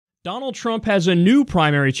Donald Trump has a new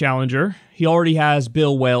primary challenger. He already has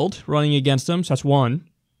Bill Weld running against him, so that's one.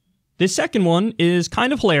 This second one is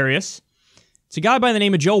kind of hilarious. It's a guy by the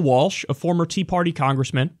name of Joe Walsh, a former Tea Party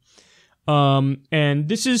congressman. And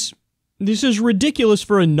this is ridiculous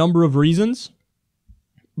for a number of reasons.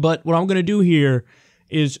 But what I'm going to do here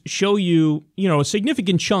is show you, a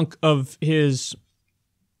significant chunk of the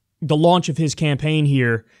launch of his campaign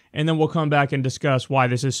here, and then we'll come back and discuss why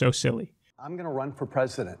this is so silly. I'm going to run for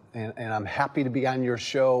president, and I'm happy to be on your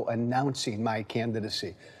show announcing my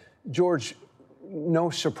candidacy. George, no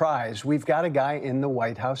surprise, we've got a guy in the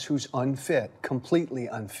White House who's unfit, completely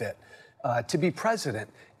unfit, to be president.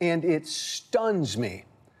 And it stuns me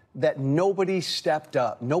that nobody stepped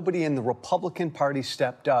up. Nobody in the Republican Party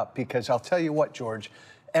stepped up, because I'll tell you what, George,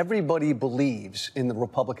 everybody believes in the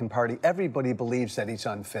Republican Party. Everybody believes that he's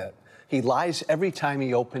unfit. He lies every time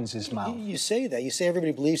he opens his mouth. You say that. You say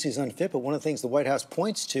everybody believes he's unfit, but one of the things the White House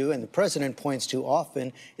points to, and the president points to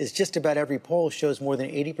often, is just about every poll shows more than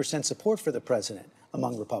 80% support for the president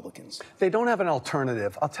among Republicans. They don't have an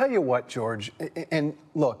alternative. I'll tell you what, George, and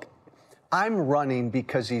look, I'm running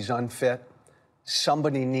because he's unfit.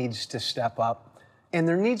 Somebody needs to step up, and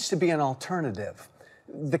there needs to be an alternative.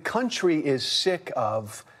 The country is sick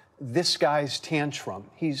of this guy's tantrum.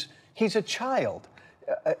 He's a child.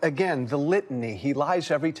 Again, the litany, he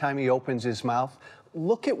lies every time he opens his mouth.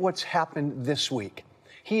 Look at what's happened this week.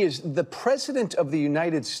 The president of the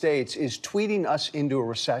United States is tweeting us into a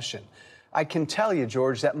recession. I can tell you,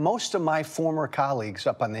 George, that most of my former colleagues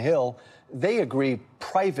up on the Hill, they agree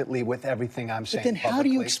privately with everything I'm saying. But then how do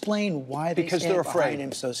you explain why they stand behind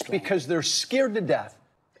him so strong? Because they're scared to death.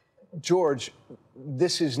 George,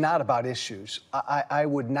 this is not about issues. I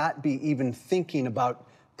would not be even thinking about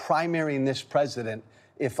primarying this president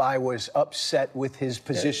if I was upset with his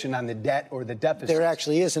position on the debt or the deficit. There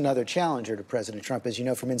actually is another challenger to President Trump, as you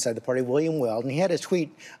know, from inside the party, William Weld. And he had a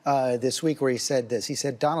tweet this week where he said this. He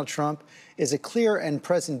said, Donald Trump is a clear and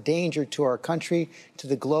present danger to our country, to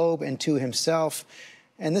the globe, and to himself.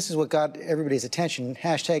 And this is what got everybody's attention.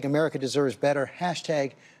 Hashtag America deserves better.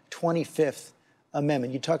 Hashtag 25th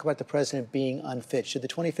Amendment. You talk about the president being unfit. Should the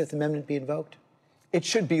 25th Amendment be invoked? It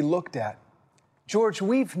should be looked at. George,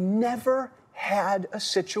 we've never had a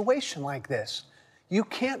situation like this. You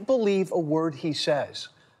can't believe a word he says.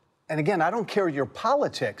 And again, I don't care your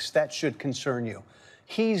politics, that should concern you.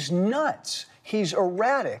 He's nuts. He's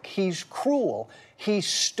erratic. He's cruel. He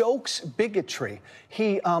stokes bigotry.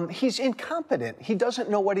 He's incompetent. He doesn't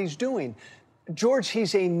know what he's doing. George,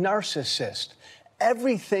 he's a narcissist.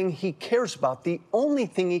 Everything he cares about, the only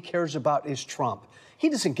thing he cares about is Trump. He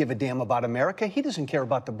doesn't give a damn about America. He doesn't care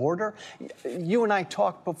about the border. You and I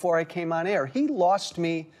talked before I came on air. He lost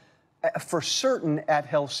me for certain at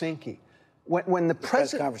Helsinki. When the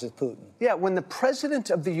press conference with Putin. Yeah, when the president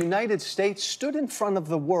of the United States stood in front of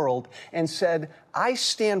the world and said, I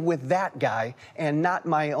stand with that guy and not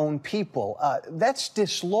my own people. That's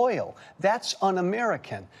disloyal. That's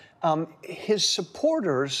un-American. His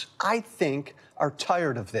supporters, I think, are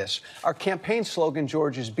tired of this. Our campaign slogan,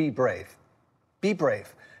 George, is be brave. Be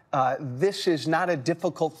brave. This is not a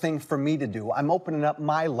difficult thing for me to do. I'm opening up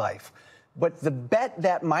my life. But the bet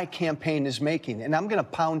that my campaign is making, and I'm going to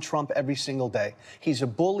pound Trump every single day. He's a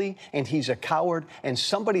bully and he's a coward, and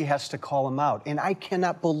somebody has to call him out. And I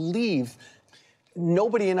cannot believe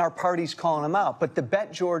nobody in our party's calling him out. But the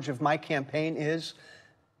bet, George, of my campaign is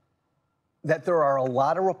that there are a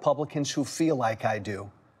lot of Republicans who feel like I do.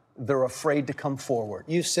 They're afraid to come forward.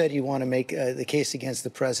 You said you want to make the case against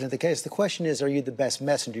the president. The question is, are you the best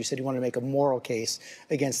messenger? You said you want to make a moral case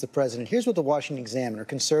against the president. Here's what the Washington Examiner,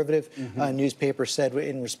 conservative newspaper, said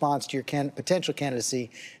in response to your potential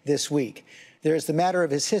candidacy this week. There's the matter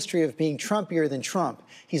of his history of being Trumpier than Trump.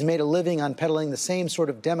 He's made a living on peddling the same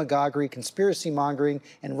sort of demagoguery, conspiracy mongering,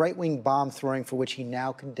 and right-wing bomb throwing for which he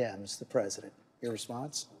now condemns the president. Your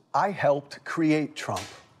response? I helped create Trump.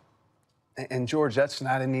 And George, that's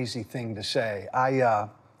not an easy thing to say.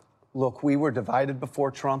 Look, we were divided before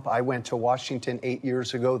Trump. I went to Washington 8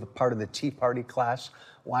 years ago. The part of the Tea Party class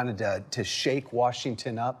wanted to shake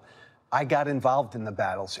Washington up. I got involved in the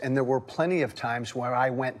battles, and there were plenty of times where I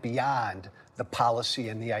went beyond the policy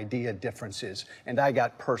and the idea differences, and I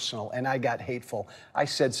got personal and I got hateful. I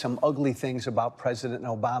said some ugly things about President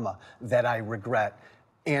Obama that I regret,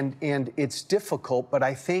 and it's difficult, but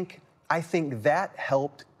I think that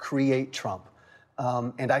helped create Trump.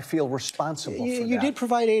 And I feel responsible for that. You did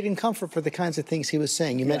provide aid and comfort for the kinds of things he was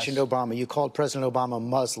saying. You mentioned Obama. You called President Obama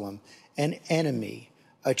Muslim, an enemy,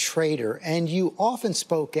 a traitor. And you often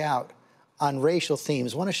spoke out on racial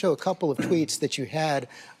themes. I want to show a couple of tweets that you had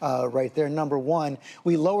right there. Number one,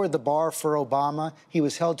 we lowered the bar for Obama. He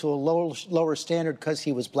was held to a lower standard because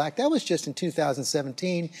he was black. That was just in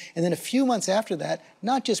 2017. And then a few months after that,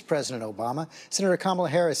 not just President Obama, Senator Kamala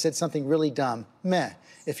Harris said something really dumb. Meh.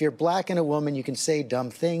 If you're black and a woman, you can say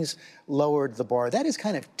dumb things. Lowered the bar. That is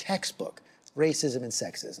kind of textbook racism and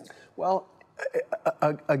sexism. Well,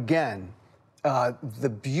 again, the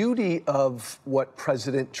beauty of what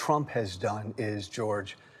President Trump has done is,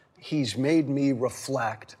 George, he's made me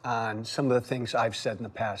reflect on some of the things I've said in the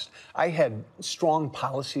past. I had strong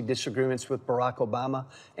policy disagreements with Barack Obama,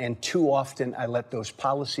 and too often I let those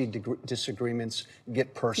policy disagreements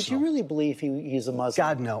get personal. Did you really believe he's a Muslim?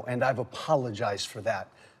 God, no, and I've apologized for that.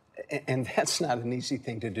 And that's not an easy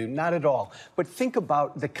thing to do, not at all. But think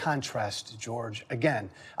about the contrast, George. Again,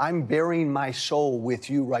 I'm bearing my soul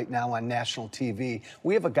with you right now on national TV.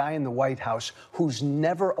 We have a guy in the White House who's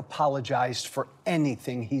never apologized for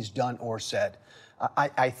anything he's done or said.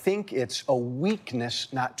 I think it's a weakness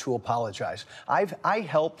not to apologize. I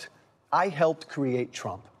helped create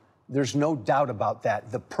Trump. There's no doubt about that.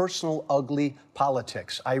 The personal, ugly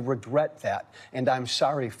politics. I regret that, and I'm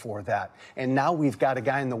sorry for that. And now we've got a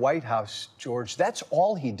guy in the White House, George. That's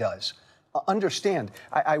all he does. Understand,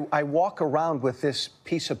 I walk around with this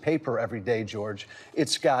piece of paper every day, George.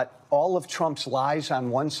 It's got all of Trump's lies on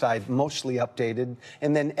one side, mostly updated,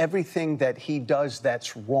 and then everything that he does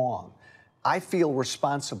that's wrong. I feel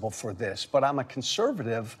responsible for this, but I'm a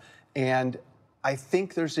conservative, and I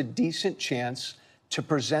think there's a decent chance to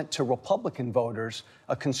present to Republican voters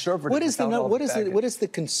a conservative. What is the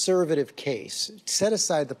conservative case? Set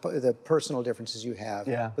aside the personal differences you have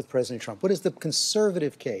with President Trump. What is the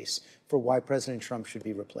conservative case for why President Trump should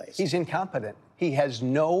be replaced? He's incompetent. He has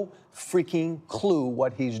no freaking clue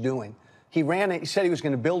what he's doing. He said he was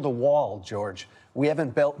going to build a wall, George. We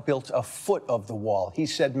haven't built a foot of the wall. He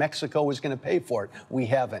said Mexico was going to pay for it. We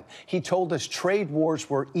haven't. He told us trade wars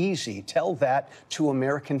were easy. Tell that to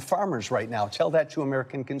American farmers right now. Tell that to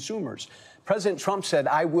American consumers. President Trump said,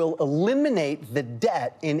 I will eliminate the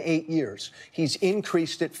debt in 8 years. He's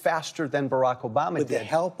increased it faster than Barack Obama did. With the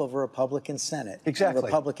help of a Republican Senate. Exactly. And a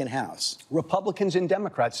Republican House. Republicans and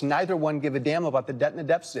Democrats, neither one give a damn about the debt and the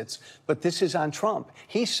deficits, but this is on Trump.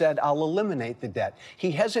 He said, I'll eliminate the debt.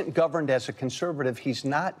 He hasn't governed as a conservative. He's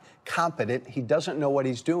not competent. He doesn't know what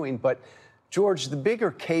he's doing. But, George, the bigger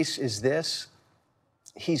case is this.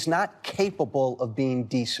 He's not capable of being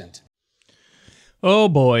decent. Oh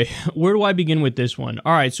boy, where do I begin with this one?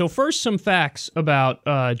 All right, so first some facts about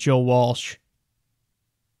Joe Walsh.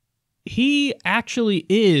 He actually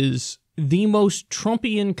is the most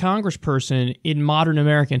Trumpian congressperson in modern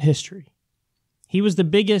American history. He was the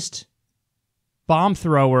biggest bomb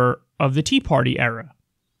thrower of the Tea Party era.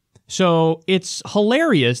 So it's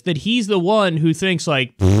hilarious that he's the one who thinks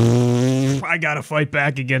like, I gotta fight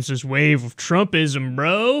back against this wave of Trumpism,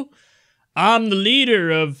 bro. I'm the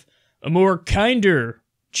leader of a more kinder,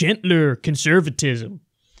 gentler conservatism.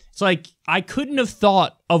 It's like, I couldn't have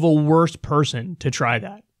thought of a worse person to try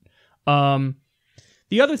that.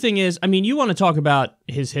 The other thing is, I mean, you want to talk about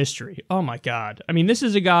his history. Oh my God. I mean, this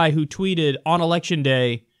is a guy who tweeted on election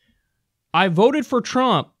day, I voted for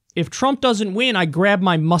Trump. If Trump doesn't win, I grab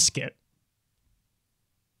my musket.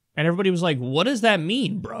 And everybody was like, what does that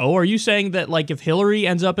mean, bro? Are you saying that, like, if Hillary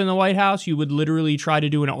ends up in the White House, you would literally try to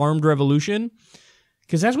do an armed revolution?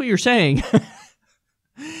 Because that's what you're saying.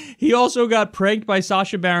 He also got pranked by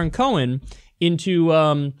Sacha Baron Cohen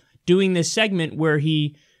into doing this segment where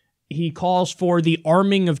he calls for the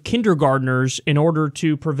arming of kindergartners in order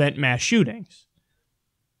to prevent mass shootings.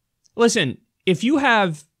 Listen, if you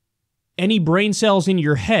have any brain cells in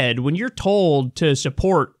your head, when you're told to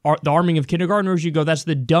support the arming of kindergartners, you go, that's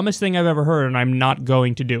the dumbest thing I've ever heard, and I'm not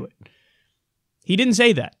going to do it. He didn't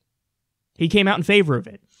say that. He came out in favor of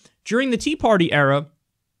it. During the Tea Party era,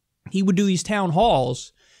 he would do these town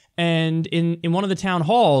halls, and in one of the town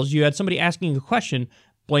halls, you had somebody asking a question,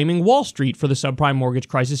 blaming Wall Street for the subprime mortgage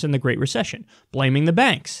crisis and the Great Recession, blaming the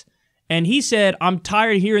banks. And he said, I'm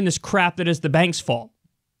tired of hearing this crap that is the bank's fault.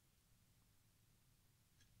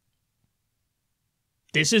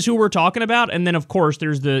 This is who we're talking about. And then, of course,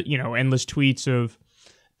 there's the, endless tweets of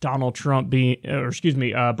Donald Trump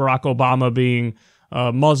Barack Obama being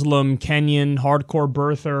Muslim, Kenyan, hardcore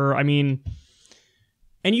birther. I mean,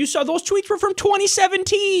 and you saw those tweets were from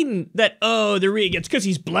 2017 that, it's because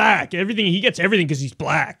he's black. He gets everything because he's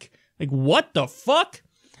black. Like, what the fuck?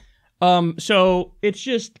 So it's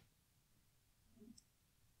just,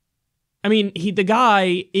 I mean, the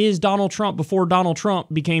guy is Donald Trump before Donald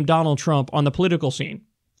Trump became Donald Trump on the political scene.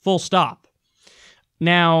 Full stop.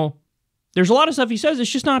 Now, there's a lot of stuff he says, it's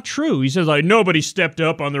just not true. He says, like, nobody stepped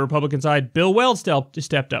up on the Republican side. Bill Weld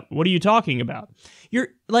stepped up. What are you talking about? You're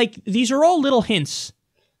like, these are all little hints.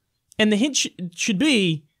 And the hint should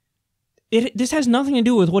be, this has nothing to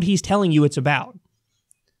do with what he's telling you it's about.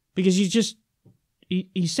 Because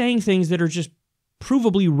he's saying things that are just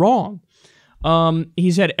provably wrong.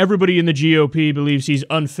 He said, everybody in the GOP believes he's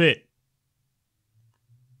unfit.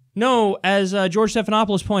 No, as George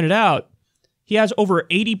Stephanopoulos pointed out, he has over an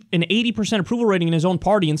 80% approval rating in his own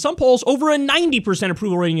party. In some polls, over a 90%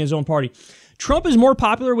 approval rating in his own party. Trump is more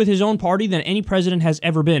popular with his own party than any president has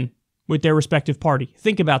ever been with their respective party.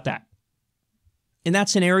 Think about that. In that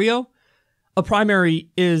scenario, a primary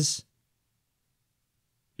is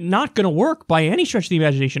not going to work by any stretch of the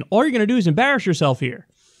imagination. All you're going to do is embarrass yourself here.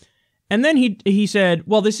 And then he said,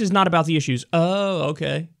 well, this is not about the issues. Oh,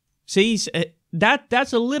 okay. See,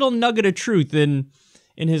 that's a little nugget of truth in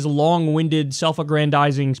his long-winded,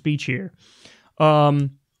 self-aggrandizing speech here.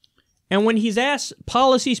 And when he's asked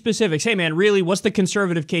policy specifics, hey, man, really, what's the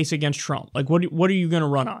conservative case against Trump? Like, what are you going to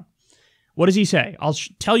run on? What does he say? I'll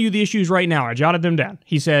tell you the issues right now. I jotted them down.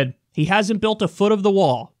 He said, he hasn't built a foot of the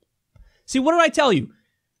wall. See, what did I tell you?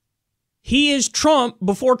 He is Trump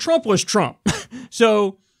before Trump was Trump.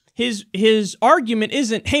 So his argument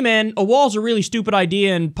isn't, hey, man, a wall's a really stupid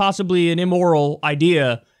idea and possibly an immoral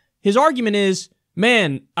idea. His argument is,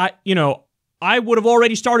 man, I would have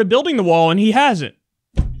already started building the wall, and he hasn't.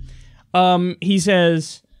 He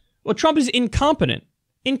says, well, Trump is incompetent.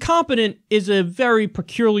 Incompetent is a very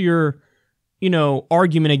peculiar,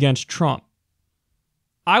 argument against Trump.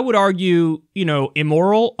 I would argue,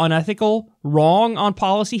 immoral, unethical, wrong on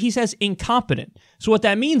policy. He says incompetent. So what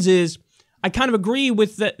that means is, I kind of agree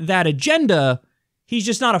with that agenda. He's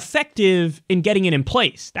just not effective in getting it in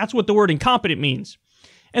place. That's what the word incompetent means.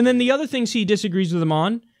 And then the other things he disagrees with him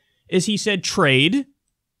on is he said trade.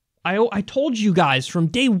 I told you guys from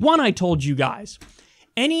day one, I told you guys,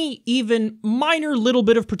 any even minor little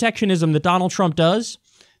bit of protectionism that Donald Trump does,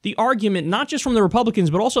 the argument, not just from the Republicans,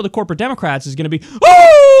 but also the corporate Democrats, is going to be,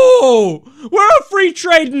 oh, we're a free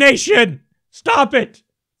trade nation. Stop it.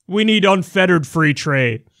 We need unfettered free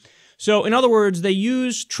trade. So, in other words, they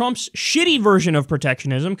use Trump's shitty version of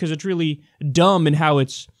protectionism, because it's really dumb in how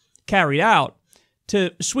it's carried out,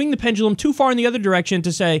 to swing the pendulum too far in the other direction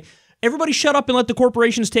to say, everybody shut up and let the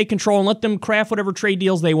corporations take control and let them craft whatever trade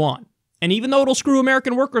deals they want. And even though it'll screw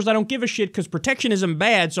American workers, I don't give a shit because protectionism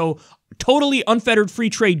bad, so totally unfettered free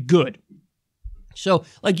trade good. So,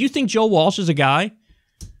 you think Joe Walsh is a guy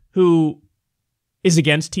who is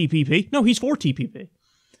against TPP? No, he's for TPP.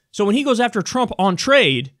 So when he goes after Trump on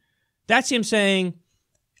trade, that's him saying,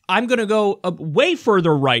 I'm going to go way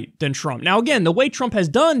further right than Trump. Now, again, the way Trump has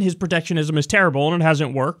done his protectionism is terrible and it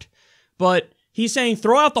hasn't worked. But he's saying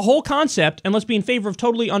throw out the whole concept and let's be in favor of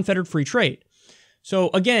totally unfettered free trade. So,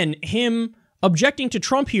 again, him objecting to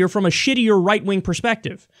Trump here from a shittier right-wing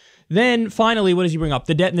perspective. Then, finally, what does he bring up?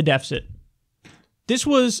 The debt and the deficit. This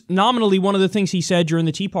was nominally one of the things he said during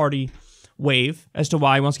the Tea Party wave as to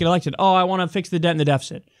why he wants to get elected. Oh, I want to fix the debt and the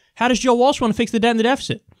deficit. How does Joe Walsh want to fix the debt and the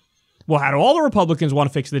deficit? Well, how do all the Republicans want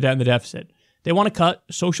to fix the debt and the deficit? They want to cut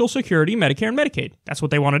Social Security, Medicare, and Medicaid. That's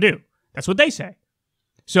what they want to do. That's what they say.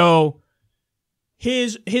 So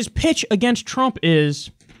his pitch against Trump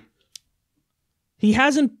is he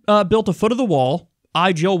hasn't built a foot of the wall.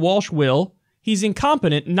 I, Joe Walsh, will. He's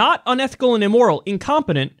incompetent, not unethical and immoral,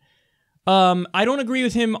 incompetent. I don't agree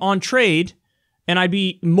with him on trade, and I'd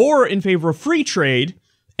be more in favor of free trade.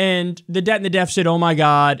 And the debt and the deficit, oh my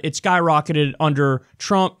God, it skyrocketed under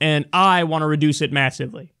Trump, and I want to reduce it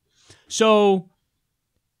massively. So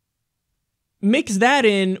mix that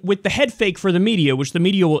in with the head fake for the media, which the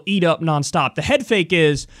media will eat up nonstop. The head fake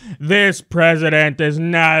is, this president is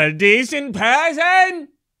not a decent person.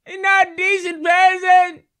 He's not a decent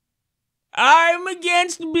person. I'm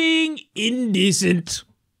against being indecent.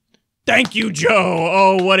 Thank you, Joe.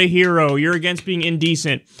 Oh, what a hero. You're against being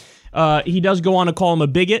indecent. He does go on to call him a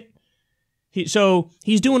bigot. So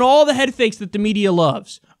he's doing all the head fakes that the media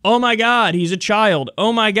loves. Oh my God, he's a child.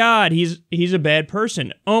 Oh my God, he's a bad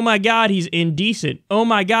person. Oh my God, he's indecent. Oh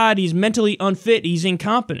my God, he's mentally unfit. He's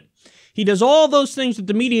incompetent. He does all those things that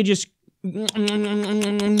the media just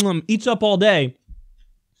eats up all day.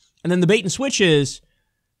 And then the bait and switch is,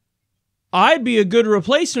 I'd be a good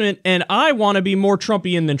replacement and I want to be more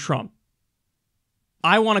Trumpian than Trump.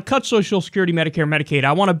 I want to cut Social Security, Medicare, Medicaid.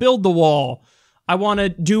 I want to build the wall. I want to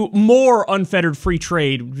do more unfettered free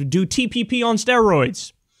trade, do TPP on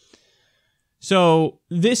steroids. So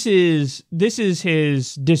this is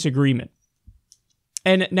his disagreement.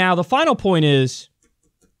 And now the final point is,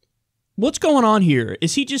 what's going on here?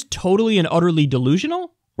 Is he just totally and utterly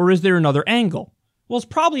delusional? Or is there another angle? Well, it's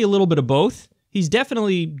probably a little bit of both. He's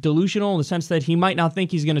definitely delusional in the sense that he might not think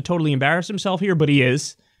he's going to totally embarrass himself here, but he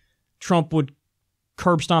is. Trump would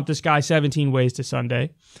curb stomp this guy 17 ways to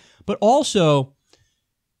Sunday. But also,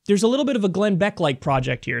 there's a little bit of a Glenn Beck-like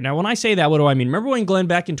project here. Now, when I say that, what do I mean? Remember when Glenn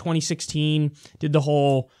Beck in 2016 did the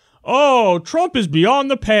whole, oh, Trump is beyond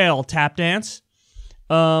the pale tap dance?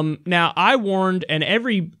 Now, I warned,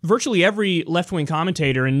 and virtually every left-wing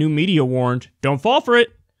commentator and new media warned, don't fall for it.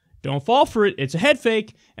 Don't fall for it. It's a head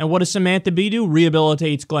fake. And what does Samantha Bee do?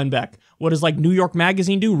 Rehabilitates Glenn Beck. What does New York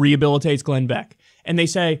Magazine do? Rehabilitates Glenn Beck. And they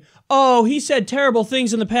say, oh, he said terrible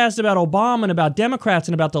things in the past about Obama and about Democrats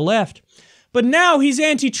and about the left. But now he's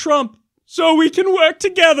anti-Trump, so we can work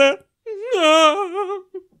together.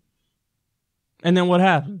 And then what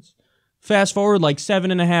happens? Fast forward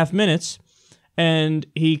 7.5 minutes, and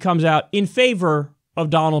he comes out in favor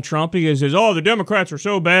of Donald Trump because he says, oh, the Democrats are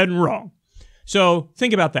so bad and wrong. So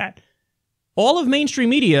think about that. All of mainstream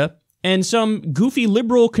media and some goofy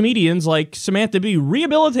liberal comedians like Samantha Bee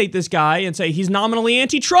rehabilitate this guy and say he's nominally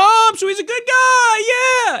anti-Trump, so he's a good guy,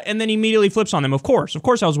 yeah! And then he immediately flips on them, of course. Of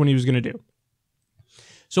course that was what he was going to do.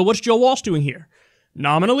 So what's Joe Walsh doing here?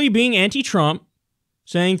 Nominally being anti-Trump,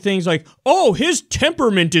 saying things like, oh, his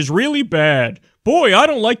temperament is really bad. Boy, I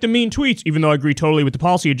don't like the mean tweets, even though I agree totally with the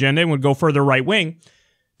policy agenda and would go further right-wing.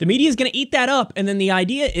 The media is going to eat that up, and then the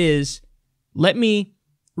idea is, let me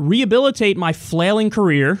rehabilitate my flailing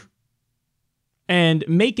career and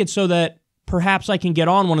make it so that perhaps I can get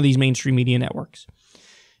on one of these mainstream media networks.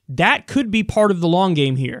 That could be part of the long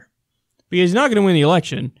game here. Because he's not going to win the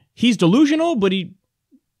election. He's delusional, but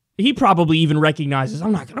he probably even recognizes,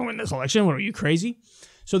 I'm not going to win this election. What, are you crazy?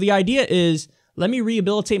 So the idea is, let me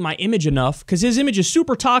rehabilitate my image enough, because his image is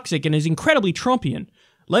super toxic and is incredibly Trumpian.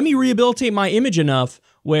 Let me rehabilitate my image enough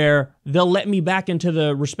where they'll let me back into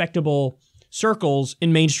the respectable circles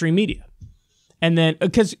in mainstream media. And then,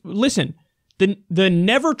 because, listen, the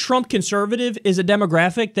never Trump conservative is a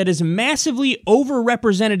demographic that is massively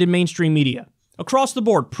overrepresented in mainstream media. Across the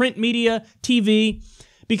board, print media, TV,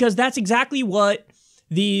 because that's exactly what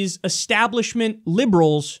these establishment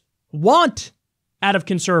liberals want out of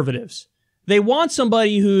conservatives. They want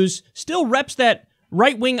somebody who's still reps that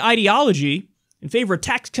right-wing ideology in favor of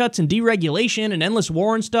tax cuts and deregulation and endless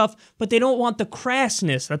war and stuff, but they don't want the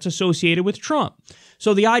crassness that's associated with Trump.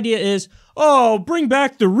 So the idea is, oh, bring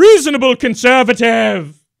back the reasonable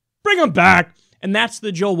conservative. Bring them back. And that's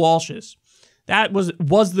the Joe Walshes. That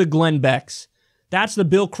was the Glenn Becks. That's the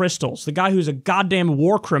Bill Kristols, the guy who's a goddamn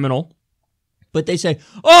war criminal. But they say,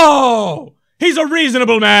 oh, he's a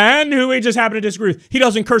reasonable man who we just happen to disagree with. He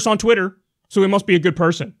doesn't curse on Twitter, so he must be a good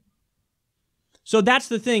person. So that's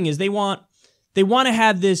the thing, is they want to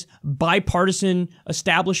have this bipartisan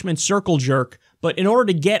establishment circle jerk, but in order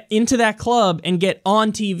to get into that club and get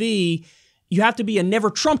on TV, you have to be a never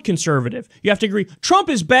Trump conservative. You have to agree, Trump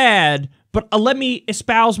is bad, but let me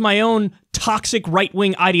espouse my own toxic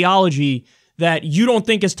right-wing ideology that you don't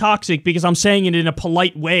think is toxic because I'm saying it in a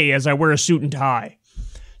polite way as I wear a suit and tie.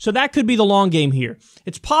 So that could be the long game here.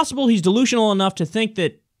 It's possible he's delusional enough to think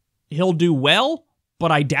that he'll do well,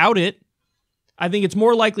 but I doubt it. I think it's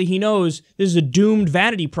more likely he knows this is a doomed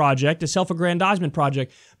vanity project, a self-aggrandizement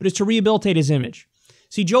project, but it's to rehabilitate his image.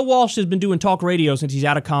 See, Joe Walsh has been doing talk radio since he's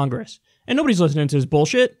out of Congress, and nobody's listening to his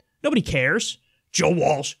bullshit. Nobody cares. Joe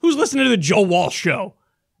Walsh. Who's listening to the Joe Walsh show?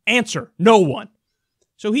 Answer. No one.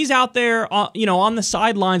 So he's out there, on the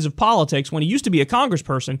sidelines of politics. When he used to be a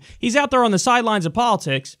congressperson, he's out there on the sidelines of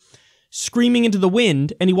politics, screaming into the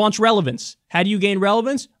wind, and he wants relevance. How do you gain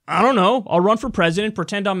relevance? I don't know. I'll run for president,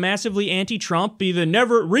 pretend I'm massively anti-Trump, be the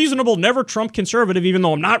never Trump conservative, even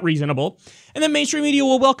though I'm not reasonable, and then mainstream media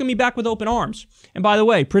will welcome me back with open arms. And by the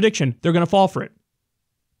way, prediction, they're going to fall for it.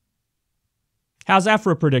 How's that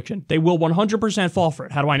for a prediction? They will 100% fall for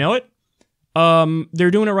it. How do I know it?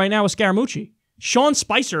 They're doing it right now with Scaramucci. Sean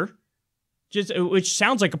Spicer, which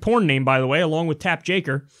sounds like a porn name, by the way, along with Tap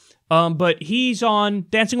Jaker, but he's on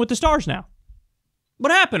Dancing with the Stars now.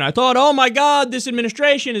 What happened? I thought, oh my God, this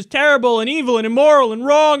administration is terrible and evil and immoral and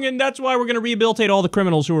wrong, and that's why we're going to rehabilitate all the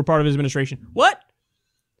criminals who were part of his administration. What?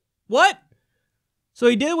 So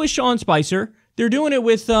he did it with Sean Spicer. They're doing it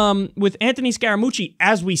with Anthony Scaramucci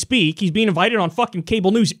as we speak. He's being invited on fucking cable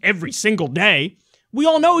news every single day. We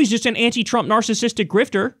all know he's just an anti-Trump narcissistic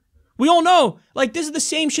grifter. We all know. This is the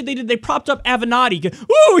same shit they did. They propped up Avenatti.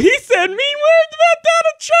 Ooh, he said mean words about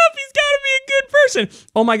Donald Trump. He's got to be a good person.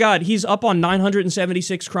 Oh my God, he's up on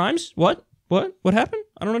 976 crimes? What happened?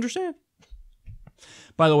 I don't understand.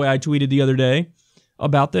 By the way, I tweeted the other day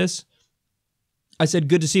about this. I said,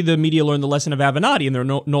 good to see the media learn the lesson of Avenatti, and they're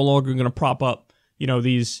no longer going to prop up,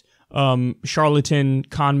 these charlatan,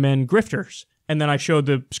 conmen, grifters. And then I showed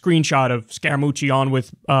the screenshot of Scaramucci on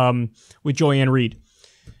with Joy-Ann Reid.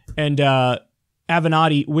 And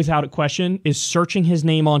Avenatti, without a question, is searching his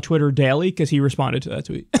name on Twitter daily because he responded to that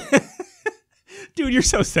tweet. Dude, you're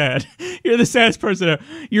so sad. You're the saddest person ever.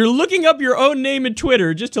 You're looking up your own name in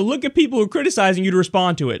Twitter just to look at people who are criticizing you to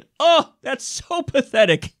respond to it. Oh, that's so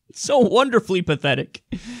pathetic. So wonderfully pathetic.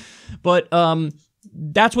 But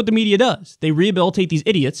that's what the media does. They rehabilitate these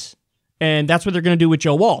idiots, and that's what they're going to do with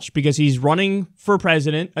Joe Walsh because he's running for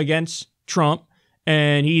president against Trump,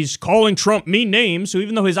 and he's calling Trump mean names. So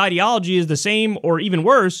even though his ideology is the same or even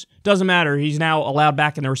worse, doesn't matter. He's now allowed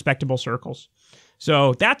back in the respectable circles.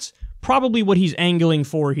 So that's probably what he's angling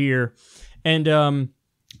for here. And,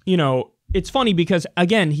 you know, it's funny because,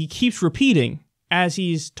 again, he keeps repeating as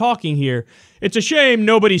he's talking here, it's a shame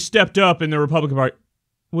nobody stepped up in the Republican Party.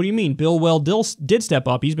 What do you mean? Bill Weld did step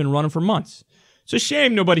up. He's been running for months. It's a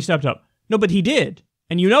shame nobody stepped up. No, but he did.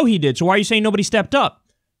 And you know he did. So why are you saying nobody stepped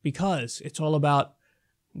up? Because it's all about,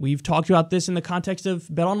 we've talked about this in the context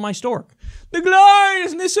of Bet on My Stork. The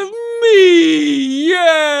gloriousness of me.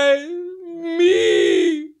 Yeah.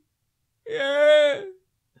 Me. Yeah.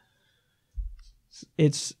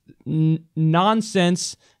 It's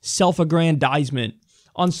nonsense self-aggrandizement.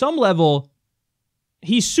 On some level,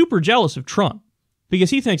 he's super jealous of Trump because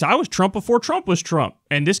he thinks, I was Trump before Trump was Trump.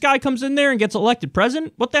 And this guy comes in there and gets elected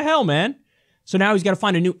president? What the hell, man? So now he's got to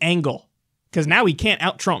find a new angle because now he can't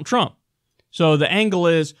out-Trump Trump. So the angle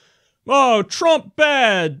is, oh, Trump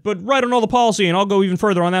bad, but right on all the policy, and I'll go even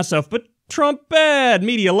further on that stuff. But Trump bad.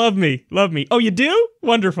 Media, love me. Love me. Oh, you do?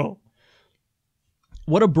 Wonderful.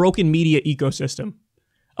 What a broken media ecosystem.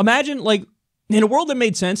 Imagine, like, in a world that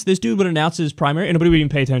made sense, this dude would announce his primary and nobody would even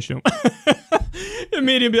pay attention to him. The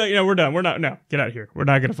media would be like, you know, we're done. We're not, no, get out of here. We're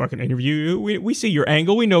not going to fucking interview you. We see your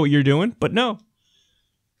angle. We know what you're doing, but no.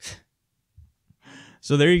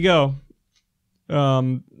 So there you go.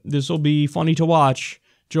 This will be funny to watch.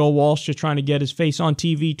 Joel Walsh just trying to get his face on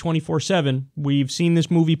TV 24/7. We've seen this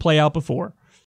movie play out before.